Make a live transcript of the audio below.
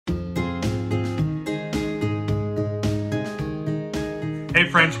Hey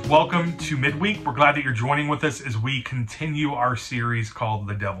friends, welcome to Midweek. We're glad that you're joining with us as we continue our series called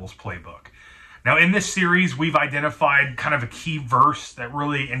The Devil's Playbook. Now in this series, we've identified kind of a key verse that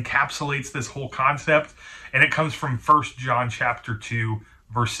really encapsulates this whole concept, and it comes from 1 John chapter 2,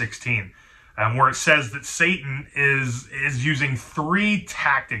 verse 16, where it says that Satan is using three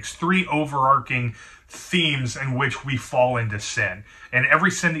tactics, three overarching themes in which we fall into sin. And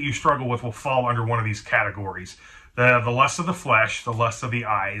every sin that you struggle with will fall under one of these categories. The lust of the flesh, the lust of the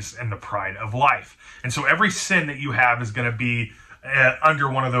eyes, and the pride of life. And so every sin that you have is going to be under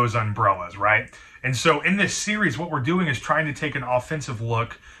one of those umbrellas, right? And so in this series, what we're doing is trying to take an offensive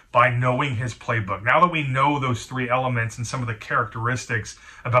look by knowing his playbook. Now that we know those three elements and some of the characteristics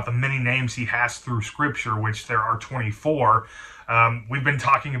about the many names he has through Scripture, which there are 24, we've been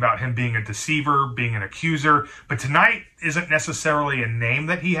talking about him being a deceiver, being an accuser, but tonight isn't necessarily a name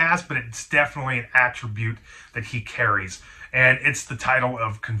that he has, but it's definitely an attribute that he carries. And it's the title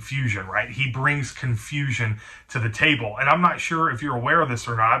of confusion, right? He brings confusion to the table. And I'm not sure if you're aware of this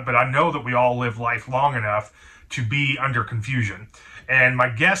or not, but I know that we all live life long enough to be under confusion. And my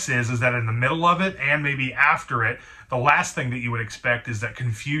guess is that in the middle of it and maybe after it, the last thing that you would expect is that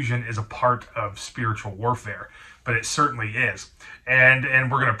confusion is a part of spiritual warfare. But it certainly is. And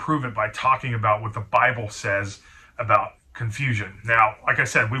we're going to prove it by talking about what the Bible says about confusion. Now, like I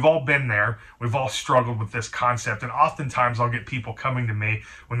said, we've all been there. We've all struggled with this concept. And oftentimes I'll get people coming to me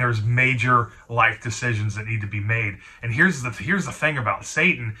when there's major life decisions that need to be made. And here's the thing about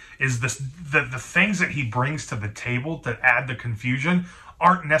Satan is the things that he brings to the table to add the confusion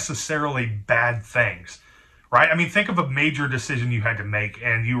aren't necessarily bad things. Right? I mean, think of a major decision you had to make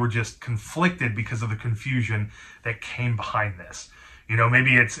and you were just conflicted because of the confusion that came behind this. You know,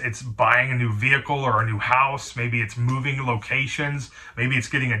 maybe it's buying a new vehicle or a new house. Maybe it's moving locations. Maybe it's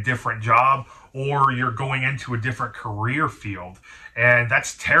getting a different job, or you're going into a different career field. And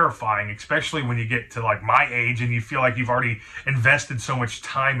that's terrifying, especially when you get to like my age and you feel like you've already invested so much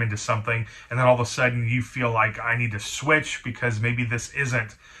time into something. And then all of a sudden you feel like I need to switch because maybe this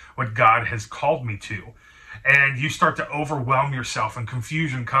isn't what God has called me to. And you start to overwhelm yourself and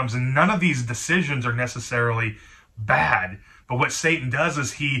confusion comes, and none of these decisions are necessarily bad. But what Satan does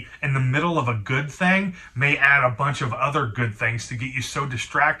is he, in the middle of a good thing, may add a bunch of other good things to get you so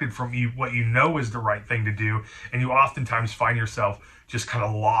distracted from what you know is the right thing to do. And you oftentimes find yourself just kind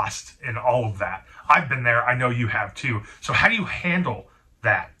of lost in all of that. I've been there. I know you have too. So how do you handle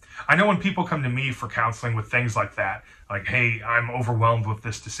that? I know when people come to me for counseling with things like that, like, hey, I'm overwhelmed with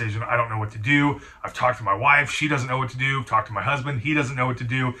this decision. I don't know what to do. I've talked to my wife. She doesn't know what to do. I've talked to my husband. He doesn't know what to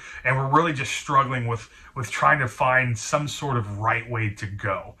do. And we're really just struggling with trying to find some sort of right way to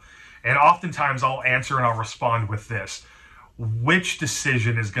go. And oftentimes I'll answer and I'll respond with this. Which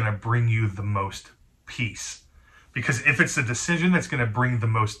decision is going to bring you the most peace? Because if it's the decision that's going to bring the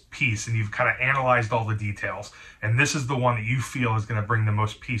most peace and you've kind of analyzed all the details, and this is the one that you feel is going to bring the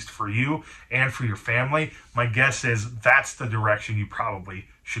most peace for you and for your family, my guess is that's the direction you probably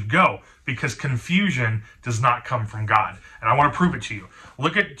should go, because confusion does not come from God. And I want to prove it to you.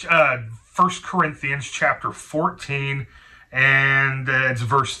 Look at 1 Corinthians chapter 14, and it's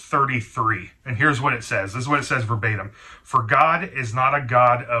verse 33. And here's what it says. This is what it says verbatim. For God is not a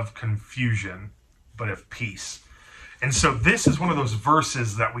God of confusion, but of peace. And so this is one of those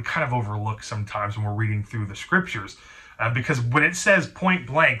verses that we kind of overlook sometimes when we're reading through the Scriptures. Because when it says point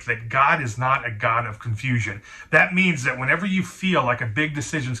blank that God is not a God of confusion, that means that whenever you feel like a big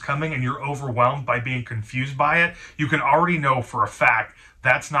decision's coming and you're overwhelmed by being confused by it, you can already know for a fact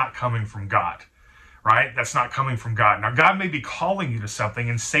that's not coming from God. Right? That's not coming from God. Now, God may be calling you to something,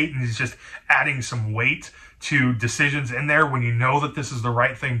 and Satan is just adding some weight to decisions in there when you know that this is the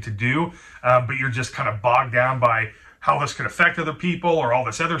right thing to do, but you're just kind of bogged down by how this could affect other people or all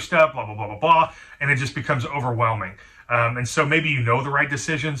this other stuff, blah, blah, blah, blah, blah, and it just becomes overwhelming. And so maybe you know the right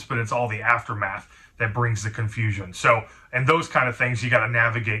decisions, but it's all the aftermath that brings the confusion. So, and those kind of things you got to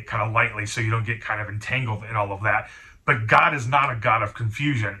navigate kind of lightly so you don't get kind of entangled in all of that. But God is not a God of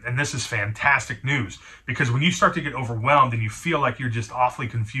confusion. And this is fantastic news, because when you start to get overwhelmed and you feel like you're just awfully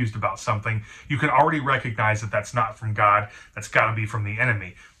confused about something, you can already recognize that that's not from God. That's got to be from the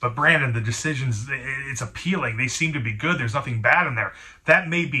enemy. But Brandon, the decisions, it's appealing. They seem to be good. There's nothing bad in there. That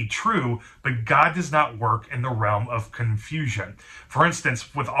may be true, but God does not work in the realm of confusion. For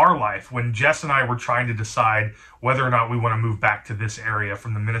instance, with our life, when Jess and I were trying to decide whether or not we want to move back to this area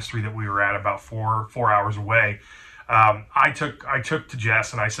from the ministry that we were at about four hours away, I took to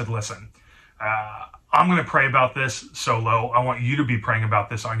Jess and I said, listen, I'm going to pray about this solo. I want you to be praying about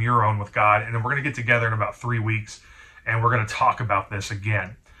this on your own with God. And then we're going to get together in about 3 weeks and we're going to talk about this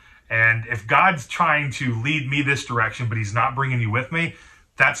again. And if God's trying to lead me this direction, but he's not bringing you with me,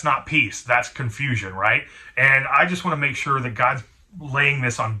 that's not peace. That's confusion, right? And I just want to make sure that God's laying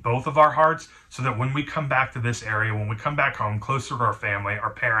this on both of our hearts so that when we come back to this area, when we come back home, closer to our family, our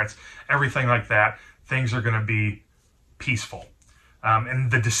parents, everything like that, things are going to be peaceful. And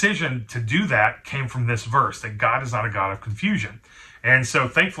the decision to do that came from this verse, that God is not a God of confusion. And so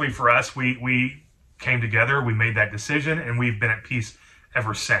thankfully for us, we came together, we made that decision, and we've been at peace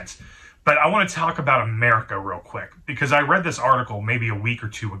ever since. But I want to talk about America real quick, because I read this article maybe a week or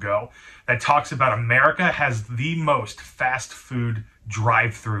two ago that talks about America has the most fast food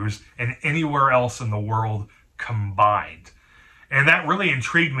drive-thrus than anywhere else in the world combined. And that really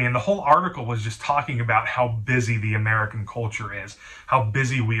intrigued me. And the whole article was just talking about how busy the American culture is, how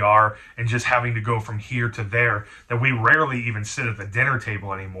busy we are, and just having to go from here to there, that we rarely even sit at the dinner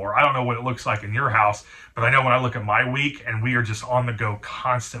table anymore. I don't know what it looks like in your house, but I know when I look at my week, and we are just on the go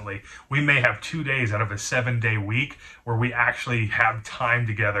constantly. We may have 2 days out of a 7-day week where we actually have time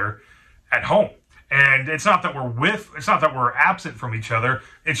together at home. And it's not that we're absent from each other.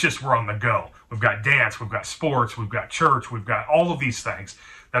 It's just we're on the go. We've got dance, we've got sports, we've got church, we've got all of these things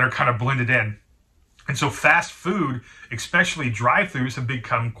that are kind of blended in. And so fast food, especially drive-thrus, have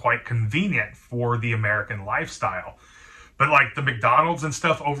become quite convenient for the American lifestyle. But like the McDonald's and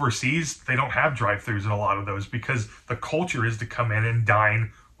stuff overseas, they don't have drive-thrus in a lot of those because the culture is to come in and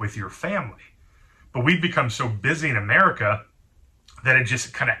dine with your family. But we've become so busy in America that it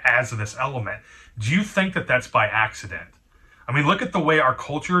just kind of adds to this element. Do you think that that's by accident? I mean, look at the way our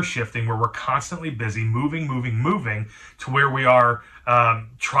culture is shifting, where we're constantly busy, moving to where we are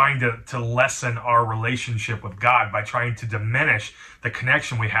trying to lessen our relationship with God by trying to diminish the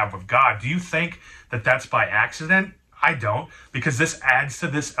connection we have with God. Do you think that that's by accident? I don't, because this adds to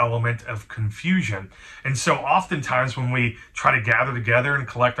this element of confusion. And so oftentimes when we try to gather together and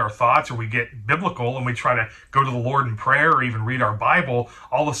collect our thoughts, or we get biblical and we try to go to the Lord in prayer or even read our Bible,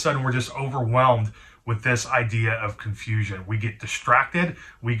 all of a sudden we're just overwhelmed with this idea of confusion. We get distracted,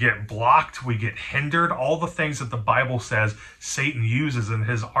 we get blocked, we get hindered, all the things that the Bible says Satan uses in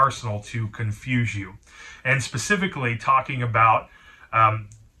his arsenal to confuse you. And specifically talking about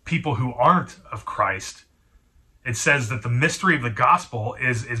people who aren't of Christ, it says that the mystery of the gospel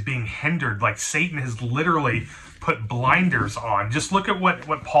is being hindered. Like Satan has literally put blinders on. Just look at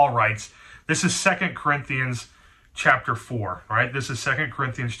what Paul writes. This is 2 Corinthians chapter 4, right? This is 2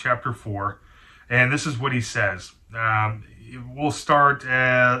 Corinthians chapter 4. And this is what he says. We'll start,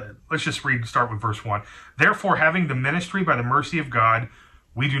 let's just start with verse 1. Therefore, having the ministry by the mercy of God,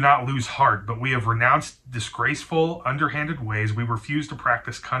 we do not lose heart, but we have renounced disgraceful, underhanded ways. We refuse to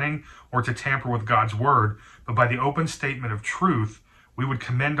practice cunning or to tamper with God's word, but by the open statement of truth, we would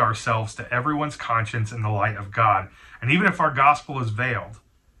commend ourselves to everyone's conscience in the light of God. And even if our gospel is veiled,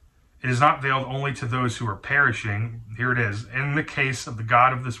 it is not veiled only to those who are perishing. Here it is. In the case of the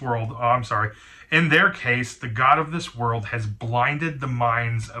God of this world, in their case, the God of this world has blinded the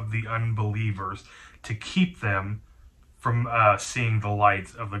minds of the unbelievers to keep them from seeing the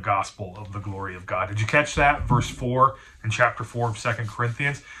light of the gospel of the glory of God. Did you catch that? Verse 4 in chapter 4 of 2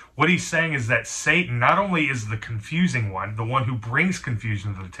 Corinthians. What he's saying is that Satan not only is the confusing one, the one who brings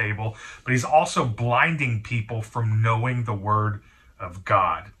confusion to the table, but he's also blinding people from knowing the word of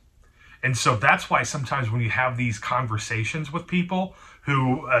God. And so that's why sometimes when you have these conversations with people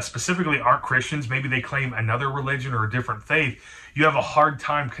who specifically aren't Christians, maybe they claim another religion or a different faith, you have a hard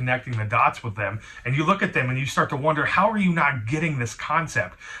time connecting the dots with them. And you look at them and you start to wonder, how are you not getting this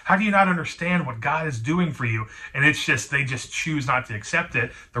concept? How do you not understand what God is doing for you? And it's just, they just choose not to accept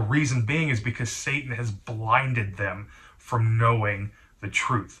it. The reason being is because Satan has blinded them from knowing the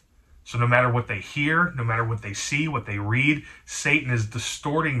truth. So no matter what they hear, no matter what they see, what they read, Satan is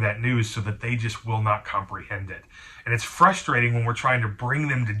distorting that news so that they just will not comprehend it. And it's frustrating when we're trying to bring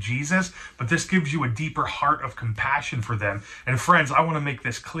them to Jesus, but this gives you a deeper heart of compassion for them. And friends, I want to make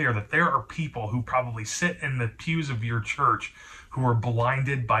this clear that there are people who probably sit in the pews of your church who are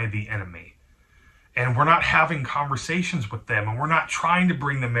blinded by the enemy. And we're not having conversations with them, and we're not trying to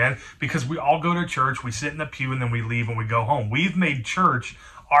bring them in, because we all go to church, we sit in the pew, and then we leave and we go home. We've made church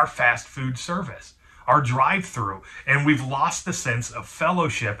our fast food service, our drive-through, and we've lost the sense of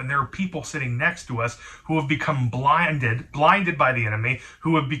fellowship. And there are people sitting next to us who have become blinded by the enemy,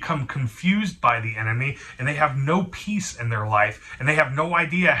 who have become confused by the enemy, and they have no peace in their life, and they have no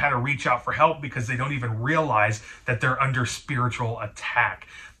idea how to reach out for help because they don't even realize that they're under spiritual attack.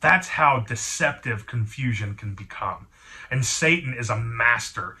 That's how deceptive confusion can become. And Satan is a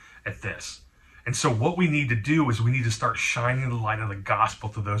master at this. And so what we need to do is we need to start shining the light of the gospel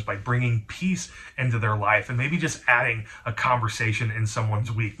to those by bringing peace into their life, and maybe just adding a conversation in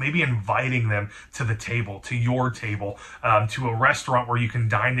someone's week, maybe inviting them to the table, to your table, to a restaurant where you can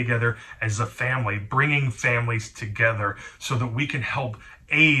dine together as a family, bringing families together so that we can help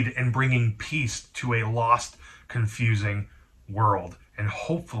aid in bringing peace to a lost, confusing world. And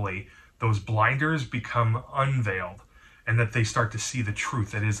hopefully those blinders become unveiled and that they start to see the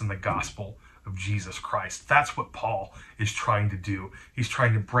truth that is in the gospel of Jesus Christ. That's what Paul is trying to do. He's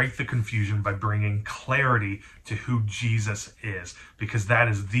trying to break the confusion by bringing clarity to who Jesus is, because that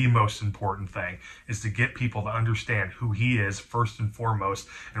is the most important thing, is to get people to understand who he is first and foremost,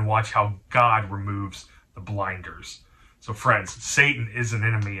 and watch how God removes the blinders. So friends, Satan is an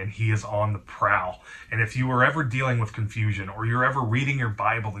enemy and he is on the prowl. And if you are ever dealing with confusion, or you're ever reading your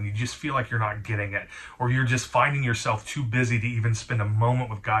Bible and you just feel like you're not getting it, or you're just finding yourself too busy to even spend a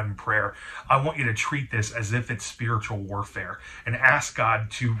moment with God in prayer, I want you to treat this as if it's spiritual warfare and ask God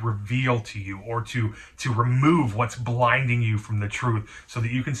to reveal to you, or to remove what's blinding you from the truth so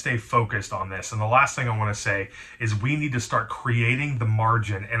that you can stay focused on this. And the last thing I want to say is we need to start creating the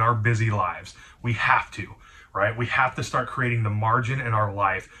margin in our busy lives. We have to. Right? We have to start creating the margin in our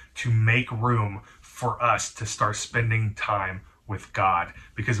life to make room for us to start spending time with God.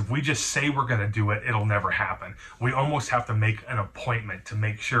 Because if we just say we're going to do it, it'll never happen. We almost have to make an appointment to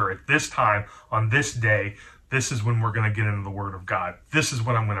make sure at this time, on this day, this is when we're going to get into the Word of God. This is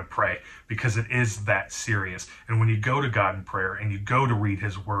when I'm going to pray, because it is that serious. And when you go to God in prayer and you go to read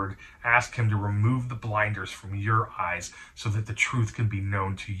his Word, ask him to remove the blinders from your eyes so that the truth can be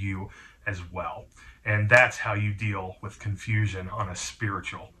known to you as well. And that's how you deal with confusion on a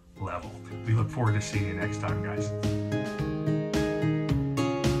spiritual level. We look forward to seeing you next time, guys.